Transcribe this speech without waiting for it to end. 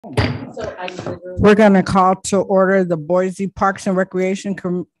We're going to call to order the Boise Parks and Recreation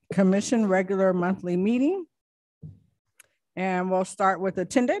Commission regular monthly meeting. And we'll start with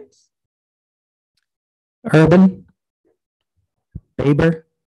attendance. Urban, Baber,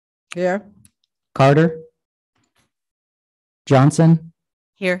 Here. Carter, Johnson,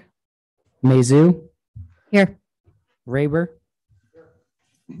 Here. Mazu, Here. Raber,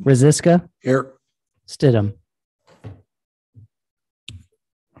 Rosiska, Here. Stidham.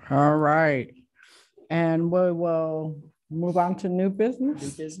 All right. And we will move on to new business.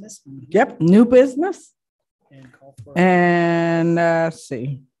 New business? Yep, new business. And call for And let's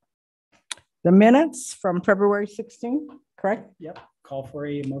see. The minutes from February 16th, correct? Yep. Call for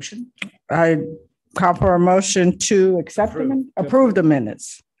a motion. I call for a motion to accept them, approve the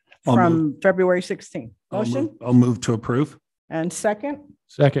minutes from February 16th. Motion I'll move to approve. and second.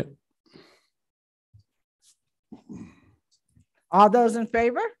 Second. All those in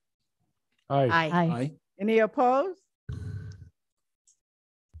favor? Aye. Aye. Any opposed?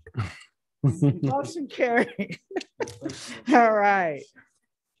 Motion carried. All right.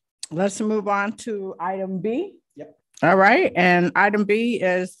 Let's move on to item B. Yep. All right. And item B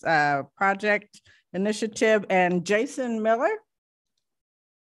is project initiative and Jason Miller.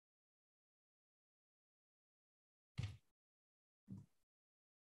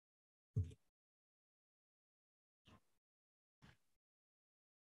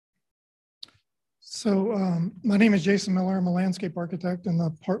 So my name is Jason Miller. I'm a landscape architect in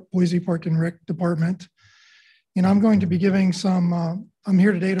the Boise Park and Rec department. And I'm going to be giving some, I'm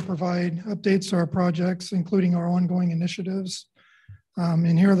here today to provide updates to our projects, including our ongoing initiatives.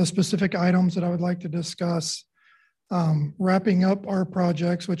 And here are the specific items that I would like to discuss. Wrapping up our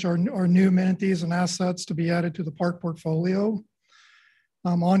projects, which are new amenities and assets to be added to the park portfolio.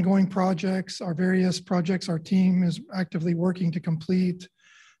 Ongoing projects, our various projects our team is actively working to complete.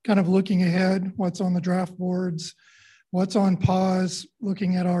 Kind of looking ahead, what's on the draft boards, what's on pause,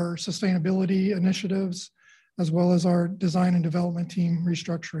 looking at our sustainability initiatives, as well as our design and development team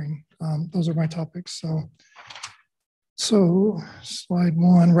restructuring. Those are my topics. So slide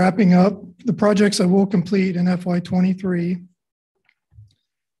one, wrapping up the projects that we'll complete in FY23.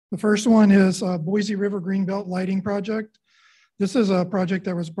 The first one is Boise River Greenbelt Lighting Project. This is a project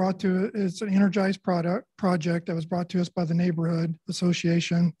that was brought to, it's an energized project that was brought to us by the Neighborhood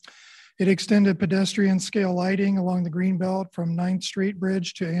Association. It extended pedestrian scale lighting along the Greenbelt from 9th Street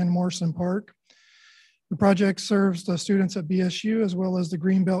Bridge to Ann Morrison Park. The project serves the students at BSU as well as the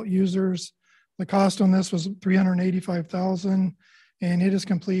Greenbelt users. The cost on this was $385,000 and it is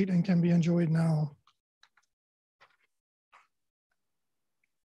complete and can be enjoyed now.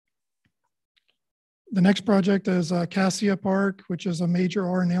 The next project is Cassia Park, which is a major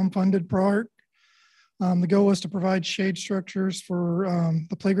R&M funded park. The goal is to provide shade structures for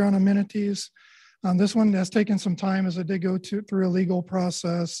the playground amenities. This one has taken some time as it did go through a legal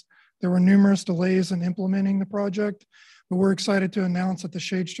process. There were numerous delays in implementing the project, but we're excited to announce that the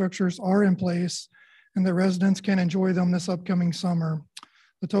shade structures are in place and the residents can enjoy them this upcoming summer.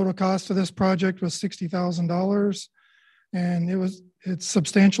 The total cost of this project was $60,000 and it's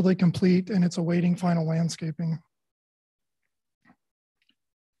substantially complete and it's awaiting final landscaping.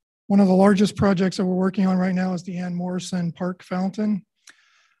 One of the largest projects that we're working on right now is the Ann Morrison Park Fountain.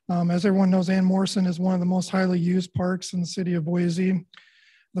 As everyone knows, Ann Morrison is one of the most highly used parks in the city of Boise.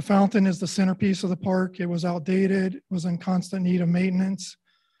 The fountain is the centerpiece of the park. It was outdated, it was in constant need of maintenance.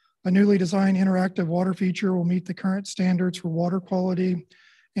 A newly designed interactive water feature will meet the current standards for water quality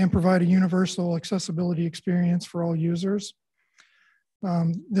and provide a universal accessibility experience for all users.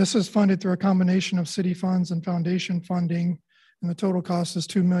 This is funded through a combination of city funds and foundation funding, and the total cost is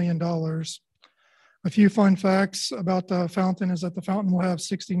 $2 million. A few fun facts about the fountain is that the fountain will have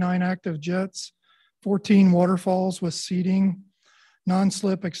 69 active jets, 14 waterfalls with seating,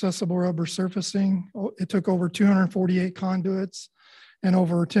 non-slip accessible rubber surfacing. It took over 248 conduits and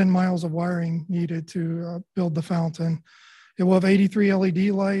over 10 miles of wiring needed to build the fountain. It will have 83 LED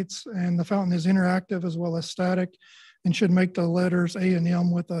lights and the fountain is interactive as well as static and should make the letters A and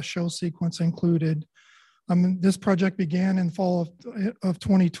M with a show sequence included. This project began in fall of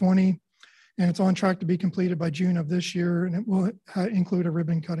 2020 and it's on track to be completed by June of this year and it will include a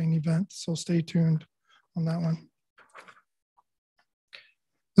ribbon cutting event. So stay tuned on that one.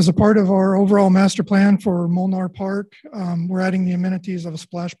 As a part of our overall master plan for Molnar Park, we're adding the amenities of a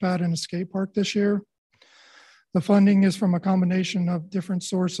splash pad and a skate park this year. The funding is from a combination of different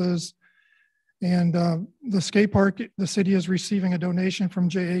sources. And the skate park, the city is receiving a donation from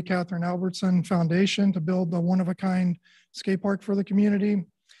J.A. Catherine Albertson Foundation to build a one-of-a-kind skate park for the community.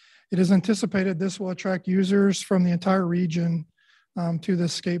 It is anticipated this will attract users from the entire region to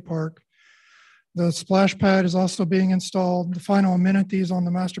this skate park. The splash pad is also being installed. The final amenities on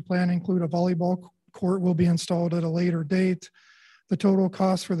the master plan include a volleyball court will be installed at a later date. The total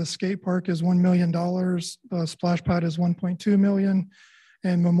cost for the skate park is $1 million. The splash pad is 1.2 million.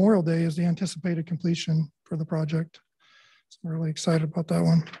 And Memorial Day is the anticipated completion for the project. So I'm really excited about that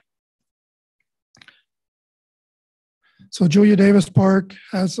one. So Julia Davis Park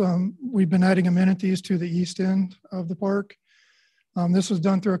has, we've been adding amenities to the east end of the park. This was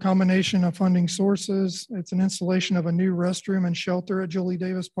done through a combination of funding sources. It's an installation of a new restroom and shelter at Julia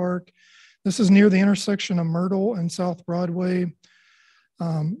Davis Park. This is near the intersection of Myrtle and South Broadway,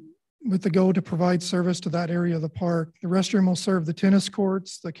 with the goal to provide service to that area of the park. The restroom will serve the tennis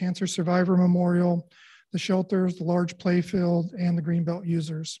courts, the Cancer Survivor Memorial, the shelters, the large play field, and the Greenbelt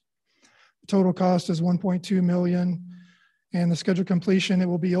users. The total cost is 1.2 million. And the scheduled completion, it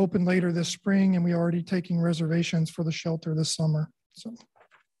will be open later this spring, and we are already taking reservations for the shelter this summer.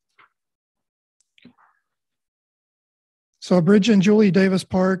 So a bridge in Julia Davis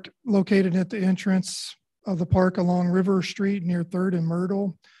Park, located at the entrance of the park along River Street near 3rd and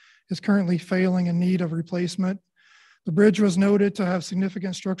Myrtle, is currently failing in need of replacement. The bridge was noted to have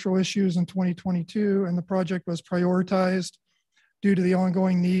significant structural issues in 2022, and the project was prioritized due to the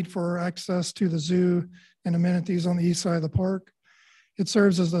ongoing need for access to the zoo and amenities on the east side of the park. It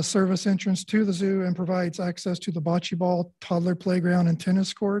serves as the service entrance to the zoo and provides access to the bocce ball, toddler playground, and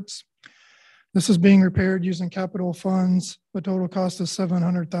tennis courts. This is being repaired using capital funds. The total cost is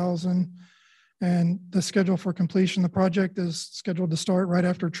 $700,000. And the schedule for completion, the project is scheduled to start right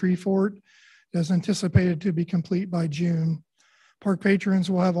after Tree Fort. It is anticipated to be complete by June. Park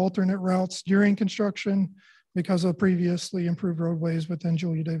patrons will have alternate routes during construction because of previously improved roadways within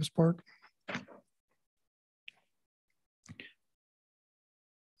Julia Davis Park.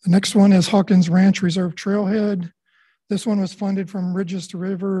 The next one is Hawkins Ranch Reserve Trailhead. This one was funded from Ridges to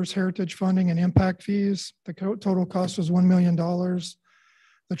Rivers, Heritage Funding, and impact fees. The total cost was $1 million.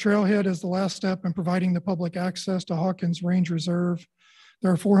 The trailhead is the last step in providing the public access to Hawkins Range Reserve.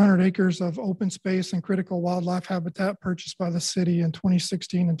 There are 400 acres of open space and critical wildlife habitat purchased by the city in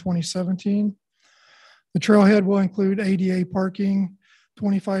 2016 and 2017. The trailhead will include ADA parking,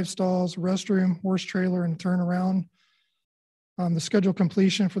 25 stalls, restroom, horse trailer, and turnaround. The scheduled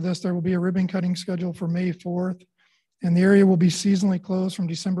completion for this, there will be a ribbon cutting schedule for May 4th, and the area will be seasonally closed from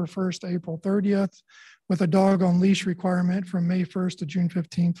December 1st to April 30th, with a dog on leash requirement from May 1st to June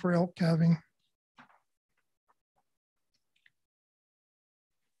 15th for elk calving.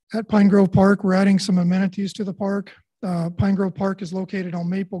 At Pine Grove Park, we're adding some amenities to the park. Pine Grove Park is located on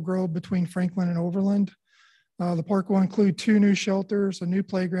Maple Grove between Franklin and Overland. The park will include 2 new shelters, a new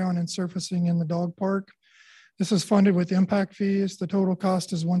playground, and surfacing in the dog park. This is funded with impact fees. The total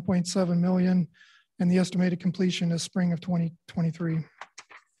cost is 1.7 million, and the estimated completion is spring of 2023.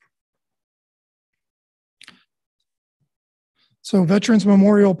 So Veterans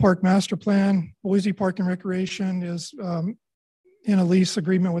Memorial Park Master Plan, Boise Park and Recreation is in a lease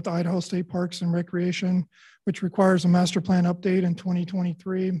agreement with Idaho State Parks and Recreation, which requires a master plan update in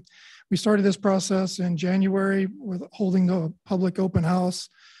 2023. We started this process in January with holding the public open house.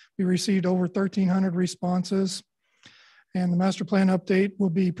 We received over 1,300 responses, and the master plan update will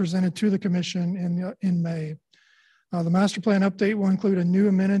be presented to the commission in May. The master plan update will include a new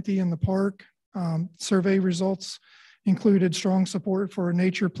amenity in the park. Survey results included strong support for a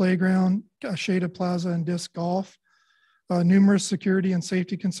nature playground, a shaded plaza, and disc golf. Numerous security and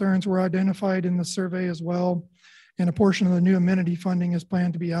safety concerns were identified in the survey as well, and a portion of the new amenity funding is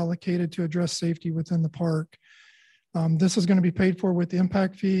planned to be allocated to address safety within the park. This is going to be paid for with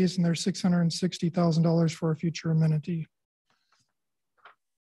impact fees, and there's $660,000 for a future amenity.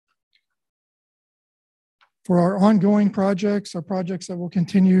 For our ongoing projects, our projects that will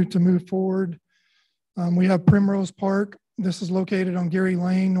continue to move forward, we have Primrose Park. This is located on Gary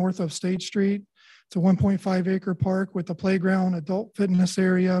Lane, north of State Street. It's a 1.5 acre park with a playground, adult fitness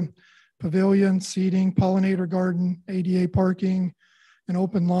area, pavilion, seating, pollinator garden, ADA parking, an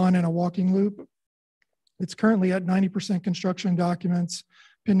open lawn, and a walking loop. It's currently at 90% construction documents,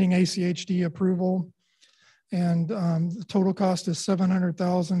 pending ACHD approval. And the total cost is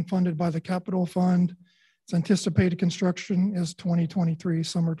 $700,000 funded by the capital fund. Its anticipated construction is 2023,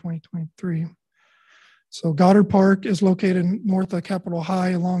 summer 2023. So Goddard Park is located north of Capitol High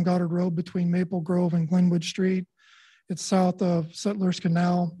along Goddard Road between Maple Grove and Glenwood Street. It's south of Settlers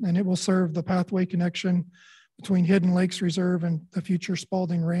Canal, and it will serve the pathway connection between Hidden Lakes Reserve and the future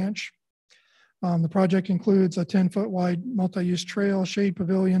Spalding Ranch. The project includes a 10-foot wide multi-use trail, shade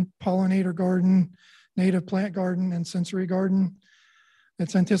pavilion, pollinator garden, native plant garden, and sensory garden.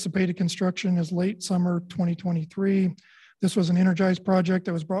 Its anticipated construction is late summer 2023. This was an energized project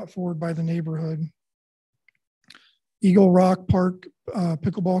that was brought forward by the neighborhood. Eagle Rock Park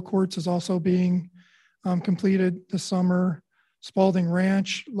pickleball courts is also being completed this summer. Spalding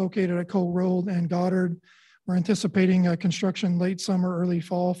Ranch, located at Cole Road and Goddard. We're anticipating construction late summer, early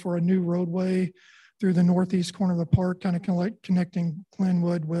fall for a new roadway through the northeast corner of the park, kind of connecting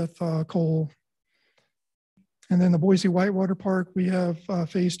Glenwood with Cole. And then the Boise Whitewater Park, we have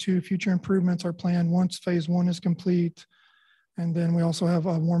phase 2 future improvements are planned once phase 1 is complete. And then we also have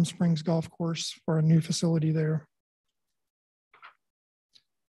a Warm Springs Golf Course for a new facility there.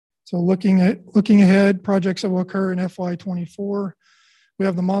 So looking ahead, projects that will occur in FY24, we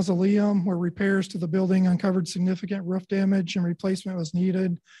have the mausoleum where repairs to the building uncovered significant roof damage and replacement was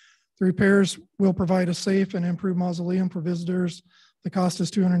needed. The repairs will provide a safe and improved mausoleum for visitors. The cost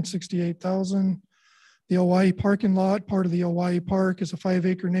is $268,000. The Hawaii parking lot, part of the Hawaii Park, is a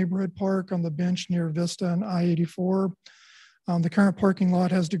 5-acre neighborhood park on the bench near Vista and I-84. The current parking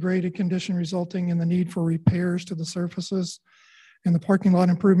lot has degraded condition resulting in the need for repairs to the surfaces. And the parking lot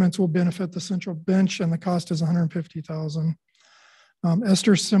improvements will benefit the central bench, and the cost is $150,000.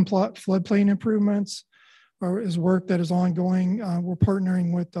 Esther Simplot floodplain improvements is work that is ongoing. We're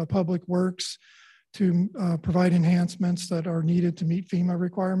partnering with Public Works to provide enhancements that are needed to meet FEMA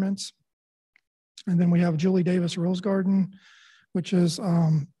requirements. And then we have Julie Davis Rose Garden, which is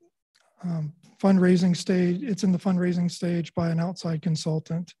fundraising stage. It's in the fundraising stage by an outside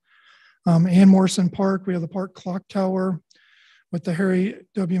consultant. Ann Morrison Park, we have the park clock tower. With the Harry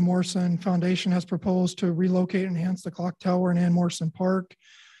W. Morrison Foundation has proposed to relocate and enhance the clock tower in Ann Morrison Park.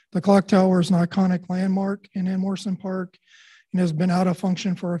 The clock tower is an iconic landmark in Ann Morrison Park and has been out of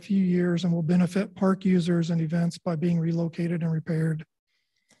function for a few years and will benefit park users and events by being relocated and repaired.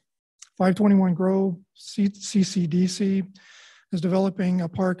 521 Grove CCDC is developing a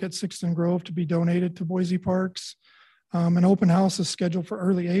park at 6th and Grove to be donated to Boise Parks. An open house is scheduled for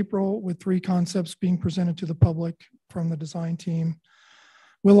early April with 3 concepts being presented to the public from the design team.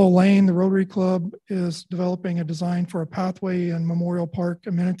 Willow Lane, the Rotary Club, is developing a design for a pathway and Memorial Park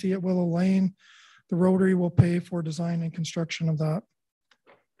amenity at Willow Lane. The Rotary will pay for design and construction of that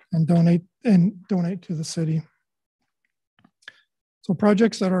and donate to the city. So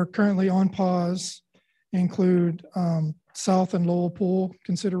projects that are currently on pause include South and Lowell Pool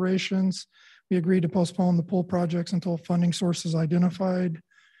considerations. We agreed to postpone the pool projects until funding source is identified.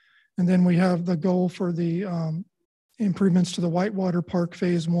 And then we have the goal for the improvements to the Whitewater Park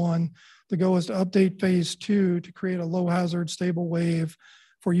phase 1. The goal is to update phase 2 to create a low hazard stable wave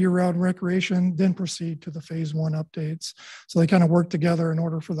for year-round recreation, then proceed to the phase 1 updates. So they kind of work together in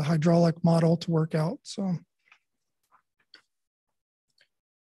order for the hydraulic model to work out. So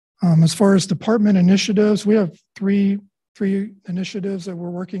as far as department initiatives, we have three initiatives that we're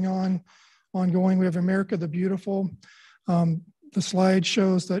working on ongoing. We have America the Beautiful. The slide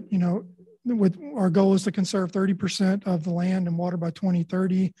shows that, you know, with our goal is to conserve 30% of the land and water by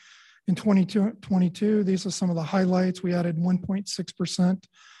 2030. In 2022, these are some of the highlights. We added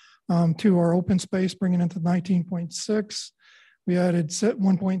 1.6% to our open space, bringing it to 19.6. We added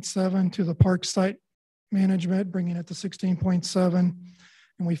 1.7 to the park site management, bringing it to 16.7.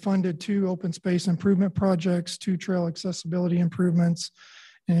 And we funded 2 open space improvement projects, 2 trail accessibility improvements,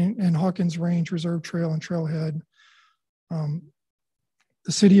 and Hawkins Range Reserve Trail and Trailhead.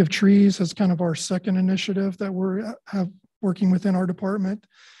 The City of Trees is kind of our second initiative that we're working within our department,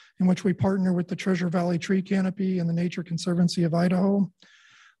 in which we partner with the Treasure Valley Tree Canopy and the Nature Conservancy of Idaho.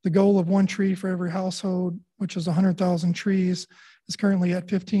 The goal of 1 tree for every household, which is 100,000 trees, is currently at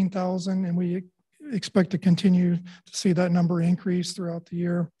 15,000, and we expect to continue to see that number increase throughout the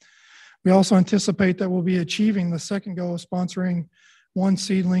year. We also anticipate that we'll be achieving the second goal of sponsoring 1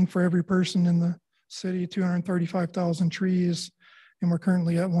 seedling for every person in the city, 235,000 trees, and we're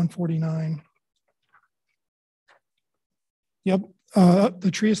currently at 149. Yep,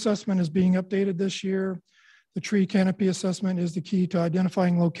 the tree assessment is being updated this year. The tree canopy assessment is the key to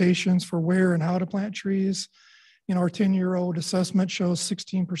identifying locations for where and how to plant trees. In our 10-year-old assessment shows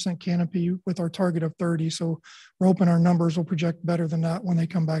 16% canopy with our target of 30. So we're hoping our numbers will project better than that when they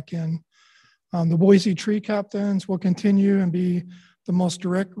come back in. The Boise tree captains will continue and be the most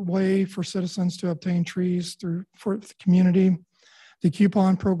direct way for citizens to obtain trees for the community. The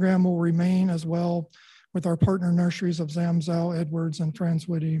coupon program will remain as well with our partner nurseries of Zamzow, Edwards, and Franz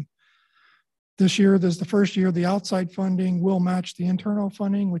Whitty. This year, this is the first year the outside funding will match the internal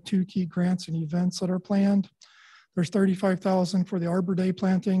funding with 2 key grants and events that are planned. There's $35,000 for the Arbor Day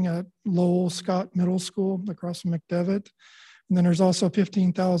planting at Lowell Scott Middle School across from McDevitt. And then there's also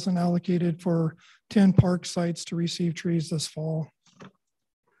 $15,000 allocated for 10 park sites to receive trees this fall.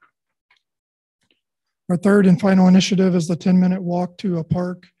 Our third and final initiative is the 10-minute walk to a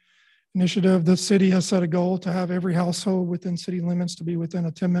park initiative. The city has set a goal to have every household within city limits to be within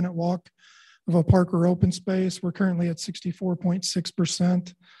a 10-minute walk of a park or open space. We're currently at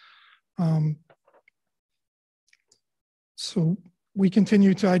 64.6%. So we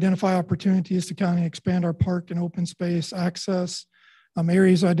continue to identify opportunities to kind of expand our park and open space access.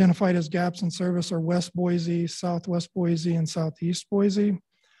 Areas identified as gaps in service are West Boise, Southwest Boise, and Southeast Boise.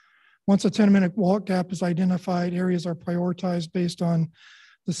 Once a 10-minute walk gap is identified, areas are prioritized based on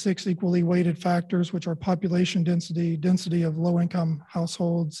the 6 equally weighted factors, which are population density, density of low-income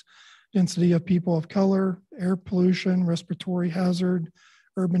households, density of people of color, air pollution, respiratory hazard,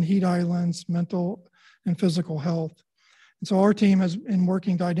 urban heat islands, mental and physical health. And so our team has been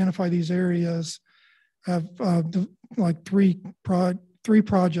working to identify these areas, have three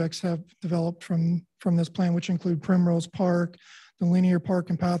projects have developed from this plan, which include Primrose Park, the linear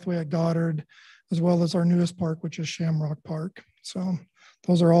park and pathway at Goddard, as well as our newest park, which is Shamrock Park. So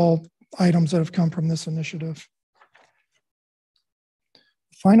those are all items that have come from this initiative.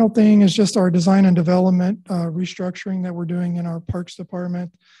 Final thing is just our design and development restructuring that we're doing in our parks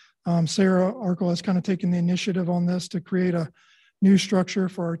department. Sarah Arkle has kind of taken the initiative on this to create a new structure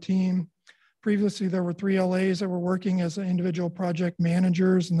for our team. Previously, there were 3 LAs that were working as individual project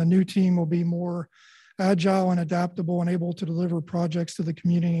managers, and the new team will be more agile and adaptable and able to deliver projects to the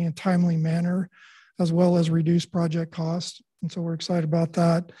community in a timely manner, as well as reduce project costs. And so we're excited about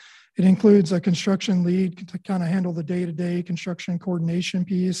that. It includes a construction lead to kind of handle the day-to-day construction coordination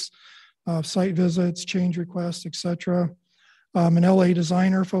piece, site visits, change requests, et cetera. An LA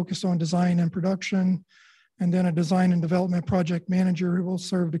designer focused on design and production, and then a design and development project manager who will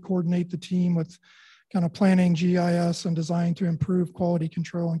serve to coordinate the team with kind of planning, GIS, and design to improve quality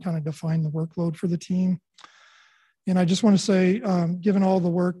control and kind of define the workload for the team. And I just want to say, given all the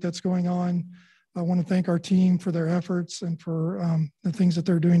work that's going on, I want to thank our team for their efforts and for the things that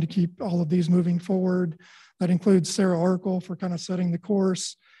they're doing to keep all of these moving forward. That includes Sarah Arkle for kind of setting the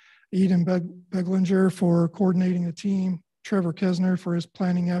course, Eden Beglinger for coordinating the team, Trevor Kesner for his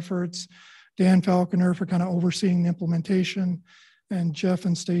planning efforts, Dan Falconer for kind of overseeing the implementation, and Jeff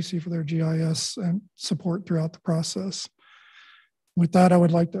and Stacy for their GIS and support throughout the process. With that, I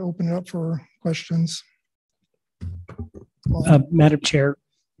would like to open it up for questions. Madam Chair,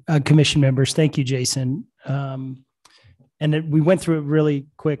 Commission members, thank you, Jason. We went through it really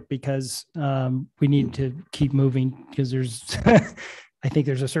quick because we need to keep moving because there's, I think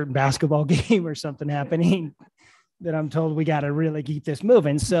there's a certain basketball game or something happening that I'm told we got to really keep this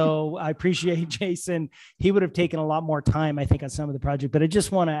moving. So I appreciate Jason. He would have taken a lot more time, I think, on some of the project, but I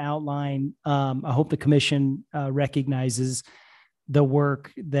just want to outline, I hope the commission recognizes the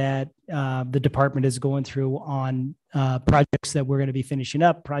work that the department is going through on projects that we're going to be finishing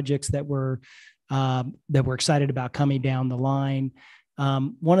up, projects that we're excited about coming down the line.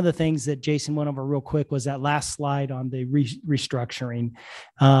 One of the things that Jason went over real quick was that last slide on the restructuring.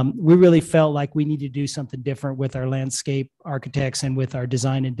 We really felt like we need to do something different with our landscape architects and with our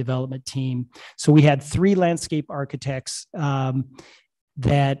design and development team. So we had 3 landscape architects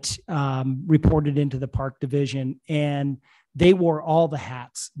that reported into the park division, and they wore all the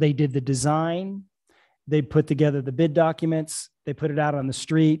hats. They did the design, they put together the bid documents, they put it out on the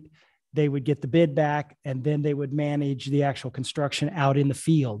street, they would get the bid back, and then they would manage the actual construction out in the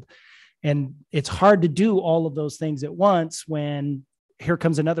field. And it's hard to do all of those things at once when here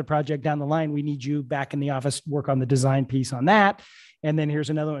comes another project down the line. We need you back in the office, work on the design piece on that. And then here's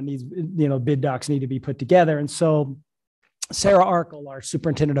another one, needs, bid docs need to be put together. And so Sarah Arkle, our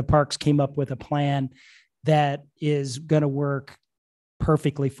superintendent of parks, came up with a plan that is going to work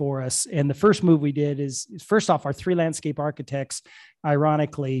perfectly for us. And the first move we did is first off, our 3 landscape architects,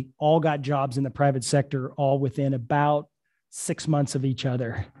 ironically, all got jobs in the private sector, all within about 6 months of each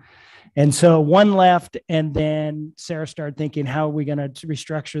other. And so one left, and then Sarah started thinking, how are we going to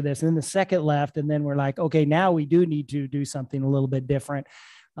restructure this? And then the second left, and then we're like, okay, now we do need to do something a little bit different.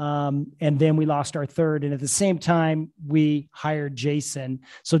 And then we lost our third. And at the same time, we hired Jason.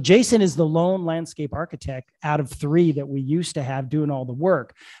 So Jason is the lone landscape architect out of 3 that we used to have doing all the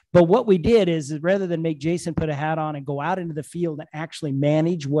work. But what we did is rather than make Jason put a hat on and go out into the field and actually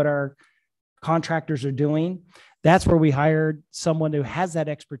manage what our contractors are doing, that's where we hired someone who has that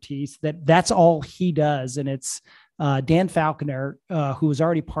expertise, that's all he does. And it's Dan Falconer, who is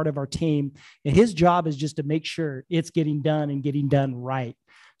already part of our team. And his job is just to make sure it's getting done and getting done right.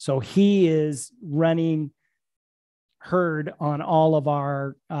 So he is running herd on all of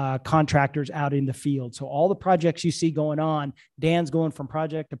our contractors out in the field. So all the projects you see going on, Dan's going from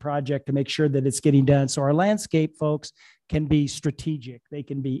project to project to make sure that it's getting done. So our landscape folks can be strategic. They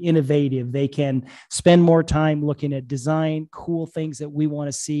can be innovative. They can spend more time looking at design, cool things that we want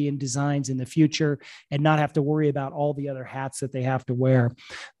to see in designs in the future, and not have to worry about all the other hats that they have to wear.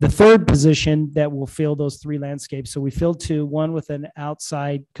 The third position that will fill those 3 landscapes. So we filled 2, one with an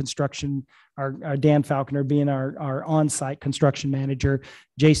outside construction, our Dan Falconer being our on-site construction manager.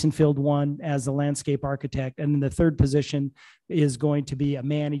 Jason filled 1 as a landscape architect. And then the third position is going to be a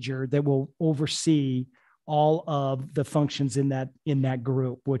manager that will oversee all of the functions in that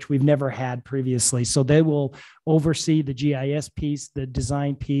group, which we've never had previously. So they will oversee the GIS piece, the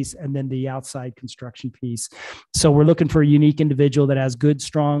design piece, and then the outside construction piece. So we're looking for a unique individual that has good,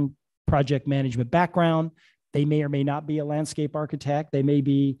 strong project management background. They may or may not be a landscape architect. They may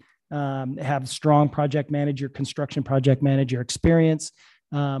be have strong project manager, construction project manager experience.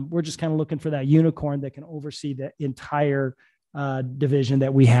 We're just kind of looking for that unicorn that can oversee the entire division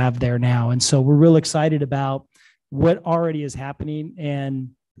that we have there now. And so we're real excited about what already is happening. And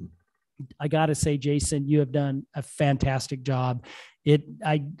I got to say, Jason, you have done a fantastic job.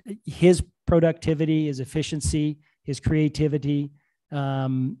 His productivity, his efficiency, his creativity,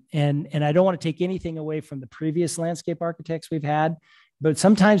 and I don't want to take anything away from the previous landscape architects we've had, but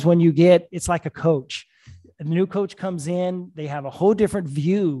sometimes when it's like a coach. A new coach comes in, they have a whole different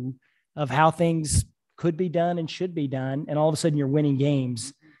view of how things could be done and should be done. And all of a sudden you're winning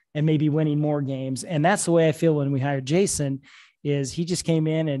games and maybe winning more games. And that's the way I feel when we hired Jason. Is he just came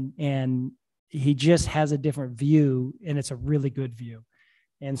in and he just has a different view, and it's a really good view.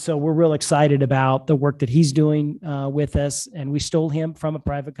 And so we're real excited about the work that he's doing with us. And we stole him from a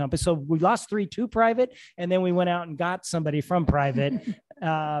private company. So we lost 3 to private, and then we went out and got somebody from private.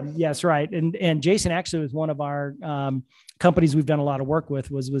 Yes, right. And Jason actually was one of our companies we've done a lot of work with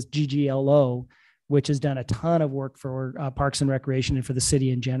was GGLO, which has done a ton of work for Parks and Recreation and for the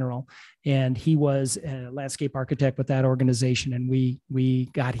city in general. And he was a landscape architect with that organization, and we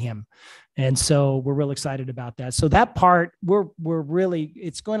got him. And so we're real excited about that. So that part, we're really,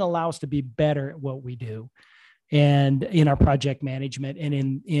 it's going to allow us to be better at what we do, and in our project management, and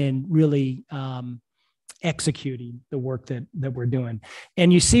in really executing the work that we're doing.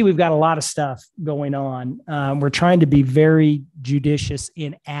 And you see, we've got a lot of stuff going on. We're trying to be very judicious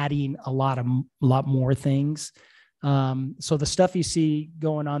in adding a lot more things. So the stuff you see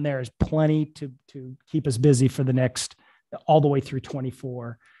going on there is plenty to keep us busy for the next, all the way through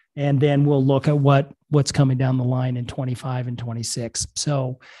 24. And then we'll look at what's coming down the line in 25 and 26.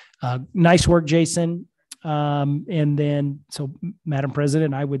 So nice work, Jason. And then, so Madam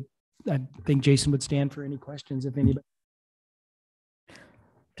President, I think Jason would stand for any questions if anybody.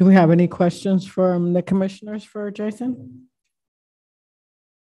 Do we have any questions from the commissioners for Jason?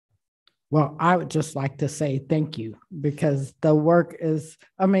 Well, I would just like to say thank you, because the work is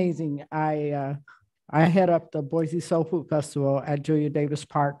amazing. I head up the Boise Soul Food Festival at Julia Davis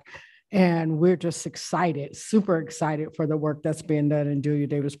Park, and we're just excited, super excited for the work that's being done in Julia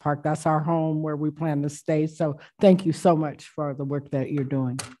Davis Park. That's our home where we plan to stay. So thank you so much for the work that you're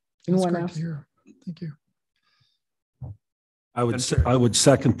doing. Anyone else? Thank you. I would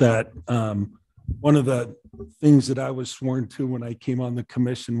second that. One of the things that I was sworn to when I came on the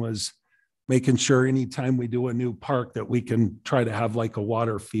commission was making sure anytime we do a new park that we can try to have like a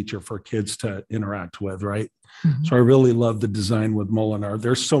water feature for kids to interact with, right? Mm-hmm. So I really love the design with Molinar.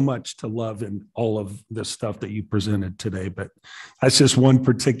 There's so much to love in all of this stuff that you presented today, but that's just one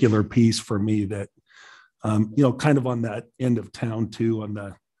particular piece for me that, kind of on that end of town too, on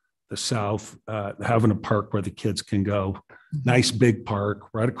the south, having a park where the kids can go. Nice big park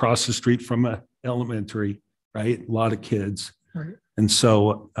right across the street from a elementary, right? A lot of kids. Right. And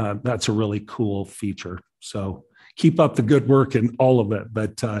so that's a really cool feature. So keep up the good work in all of it.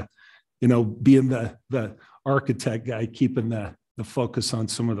 But, being the architect guy, keeping the focus on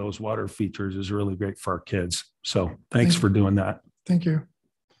some of those water features is really great for our kids. So thanks for doing that. Thank you.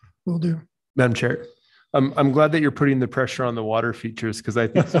 Will do. Madam Chair. I'm glad that you're putting the pressure on the water features, because I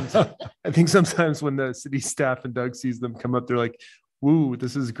think sometimes when the city staff and Doug sees them come up, they're like, "Woo,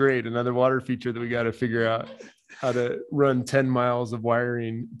 this is great! Another water feature that we got to figure out how to run 10 miles of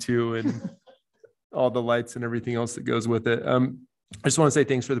wiring to, and all the lights and everything else that goes with it." I just want to say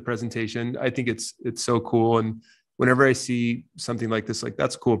thanks for the presentation. I think it's so cool, and whenever I see something like this, like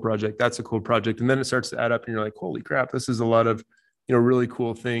that's a cool project, that's a cool project, and then it starts to add up, and you're like, "Holy crap, this is a lot of really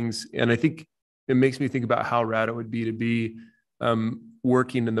cool things." And I think it makes me think about how rad it would be to be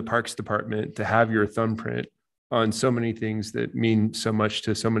working in the Parks Department, to have your thumbprint on so many things that mean so much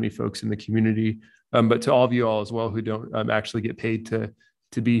to so many folks in the community, but to all of you all as well who don't actually get paid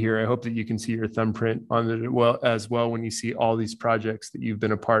to be here. I hope that you can see your thumbprint on it as well when you see all these projects that you've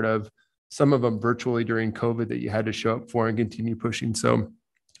been a part of some of them virtually during COVID that you had to show up for and continue pushing. So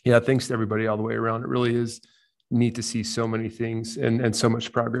yeah, thanks to everybody all the way around. It really is neat to see so many things and so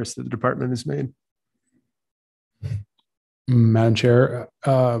much progress that the department has made. Madam Chair,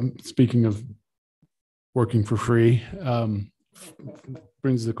 speaking of working for free,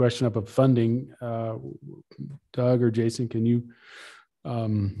 brings the question up of funding. Doug or Jason, can you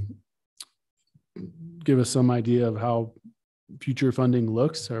give us some idea of how future funding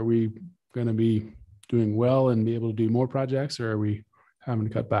looks? Are we going to be doing well and be able to do more projects, or are we having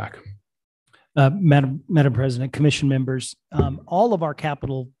to cut back? Madam President, Commission members, all of our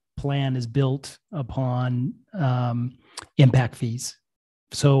capital plan is built upon impact fees.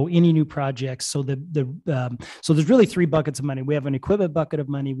 So any new projects, so there's really three buckets of money. We have an equipment bucket of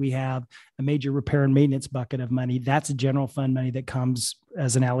money. We have a major repair and maintenance bucket of money. That's a general fund money that comes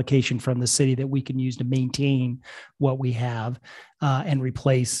as an allocation from the city that we can use to maintain what we have and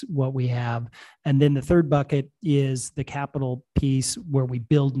replace what we have. And then the third bucket is the capital piece where we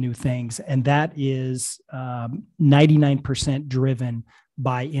build new things. And that is 99% driven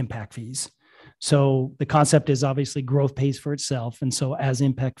by impact fees. So the concept is obviously growth pays for itself. And so as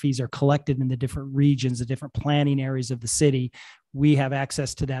impact fees are collected in the different regions, the different planning areas of the city, we have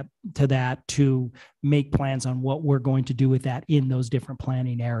access to that to make plans on what we're going to do with that in those different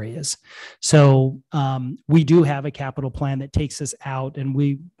planning areas. So we do have a capital plan that takes us out, and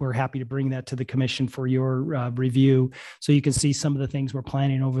we're happy to bring that to the commission for your review. So you can see some of the things we're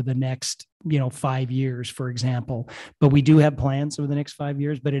planning over the next 5 years, for example. But we do have plans over the next 5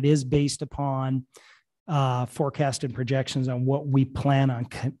 years, but it is based upon forecast and projections on what we plan on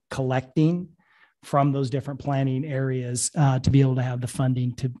collecting from those different planning areas to be able to have the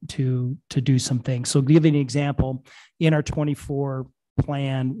funding to do some things. So giving an example, in our 24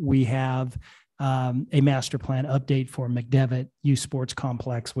 plan, we have a master plan update for McDevitt Youth Sports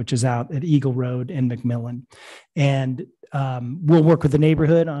Complex, which is out at Eagle Road and McMillan. And we'll work with the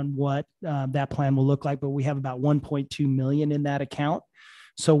neighborhood on what that plan will look like, but we have about 1.2 million in that account.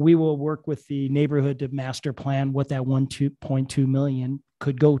 So we will work with the neighborhood to master plan what that 1.2 million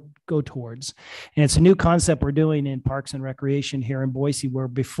could go towards. And it's a new concept we're doing in Parks and Recreation here in Boise, where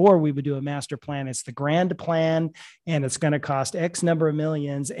before we would do a master plan, it's the grand plan and it's going to cost X number of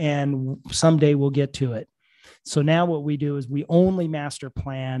millions and someday we'll get to it. So now what we do is we only master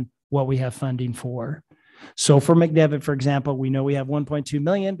plan what we have funding for. So for McDevitt, for example, we know we have 1.2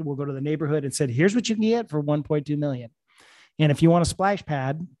 million. We'll go to the neighborhood and said, here's what you can get for 1.2 million. And if you want a splash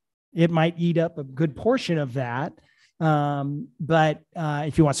pad, it might eat up a good portion of that. But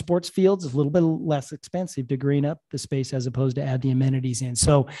if you want sports fields, it's a little bit less expensive to green up the space as opposed to add the amenities in.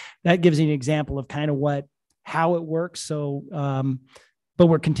 So that gives you an example of kind of how it works. So, but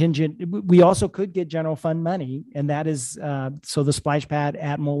we're contingent. We also could get general fund money, and that is, so the splash pad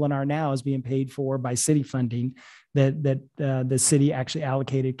at Molinar now is being paid for by city funding that the city actually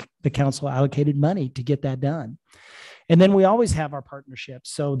allocated, the council allocated money to get that done. And then we always have our partnerships.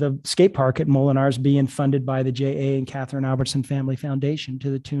 So the skate park at Molinar is being funded by the J.A. and Catherine Albertson Family Foundation to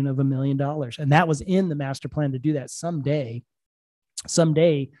the tune of $1 million. And that was in the master plan to do that someday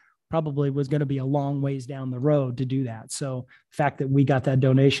probably was going to be a long ways down the road to do that. So the fact that we got that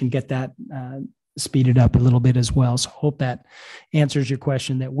donation, get that speeded up a little bit as well. So I hope that answers your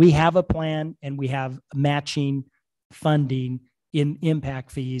question, that we have a plan and we have matching funding in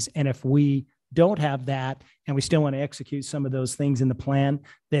impact fees. And if we don't have that and we still want to execute some of those things in the plan,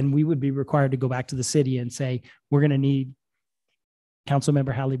 then we would be required to go back to the city and say, we're going to need,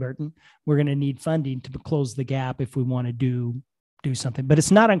 Councilmember Halliburton, we're going to need funding to close the gap if we want to do something. But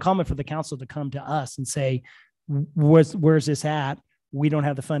it's not uncommon for the council to come to us and say, where's this at? We don't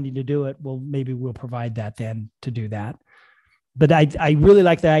have the funding to do it. Well, maybe we'll provide that then to do that. But I really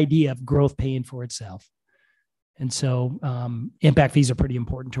like the idea of growth paying for itself. And so impact fees are pretty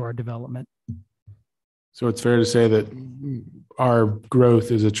important to our development. So it's fair to say that our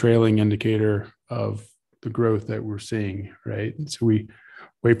growth is a trailing indicator of the growth that we're seeing, right? So we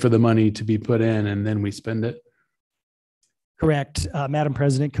wait for the money to be put in and then we spend it. Correct. Madam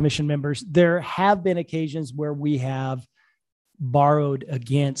President, commission members, there have been occasions where we have borrowed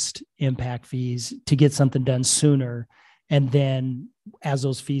against impact fees to get something done sooner. And then as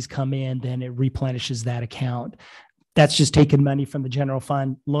those fees come in, then it replenishes that account. That's just taking money from the general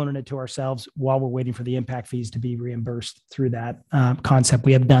fund, loaning it to ourselves while we're waiting for the impact fees to be reimbursed through that concept.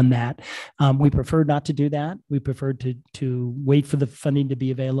 We have done that. We prefer not to do that. We prefer to wait for the funding to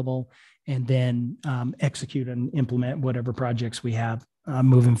be available and then execute and implement whatever projects we have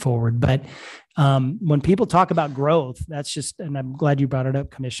moving forward. But when people talk about growth, that's just, and I'm glad you brought it up,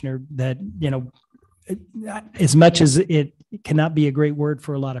 Commissioner, that, as much as it cannot be a great word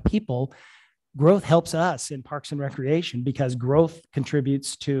for a lot of people. Growth helps us in Parks and Recreation because growth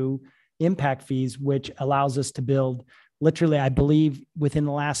contributes to impact fees, which allows us to build. Literally, I believe within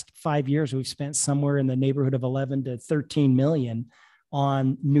the last 5 years, we've spent somewhere in the neighborhood of 11 to 13 million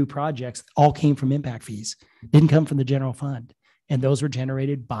on new projects. All came from impact fees, didn't come from the general fund. And those were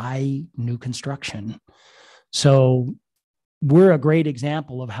generated by new construction. So we're a great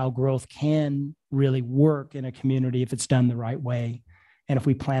example of how growth can really work in a community if it's done the right way. And if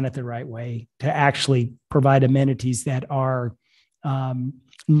we plan it the right way to actually provide amenities that are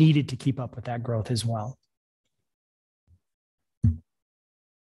needed to keep up with that growth as well.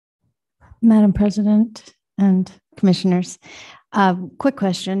 Madam President and commissioners, quick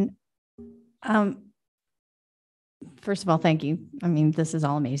question. First of all, thank you. I mean, this is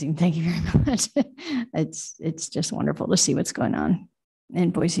all amazing. Thank you very much. It's just wonderful to see what's going on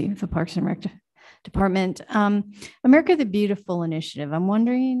in Boise, the Parks and Rec Department. America the Beautiful initiative. I'm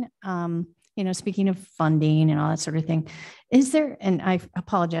wondering, speaking of funding and all that sort of thing, is there, and I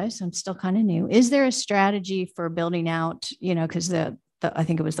apologize, I'm still kind of new. Is there a strategy for building out, because I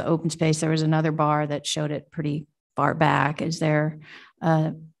think it was the open space. There was another bar that showed it pretty far back. Is there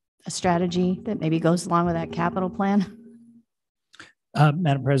a strategy that maybe goes along with that capital plan?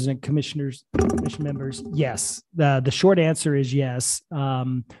 Madam President, commission members, yes. The short answer is yes.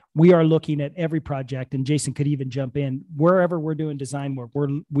 We are looking at every project, and Jason could even jump in. Wherever we're doing design work,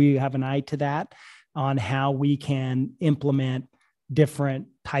 we have an eye to that on how we can implement different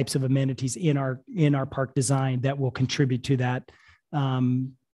types of amenities in our park design that will contribute to that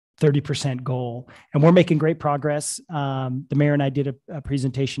 30% goal. And we're making great progress. The mayor and I did a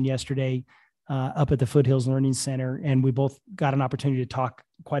presentation yesterday up at the Foothills Learning Center, and we both got an opportunity to talk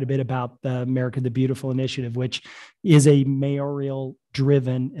quite a bit about the America the Beautiful initiative, which is a mayoral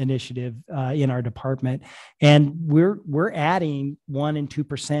driven initiative in our department. And we're adding 1% and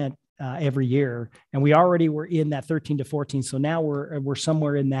 2% every year. And we already were in that 13 to 14. So now we're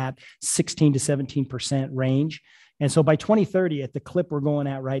somewhere in that 16 to 17% range. And so by 2030, at the clip we're going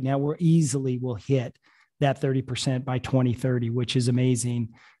at right now, we'll hit that 30% by 2030, which is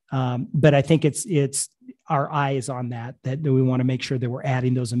amazing. But I think it's our eye is on that we want to make sure that we're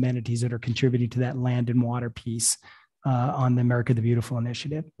adding those amenities that are contributing to that land and water piece on the America the Beautiful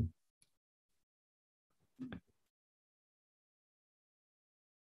initiative.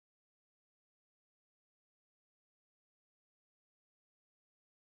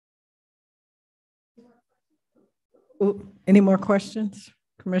 Any more questions,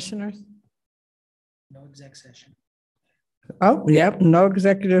 commissioners? No exec session. Oh, yep, no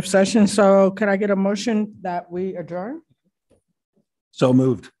executive session. So could I get a motion that we adjourn? So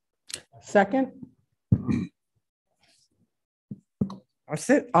moved. Second? That's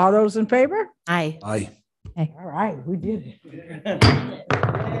it. All those in favor? Aye. Aye. All right, we did it.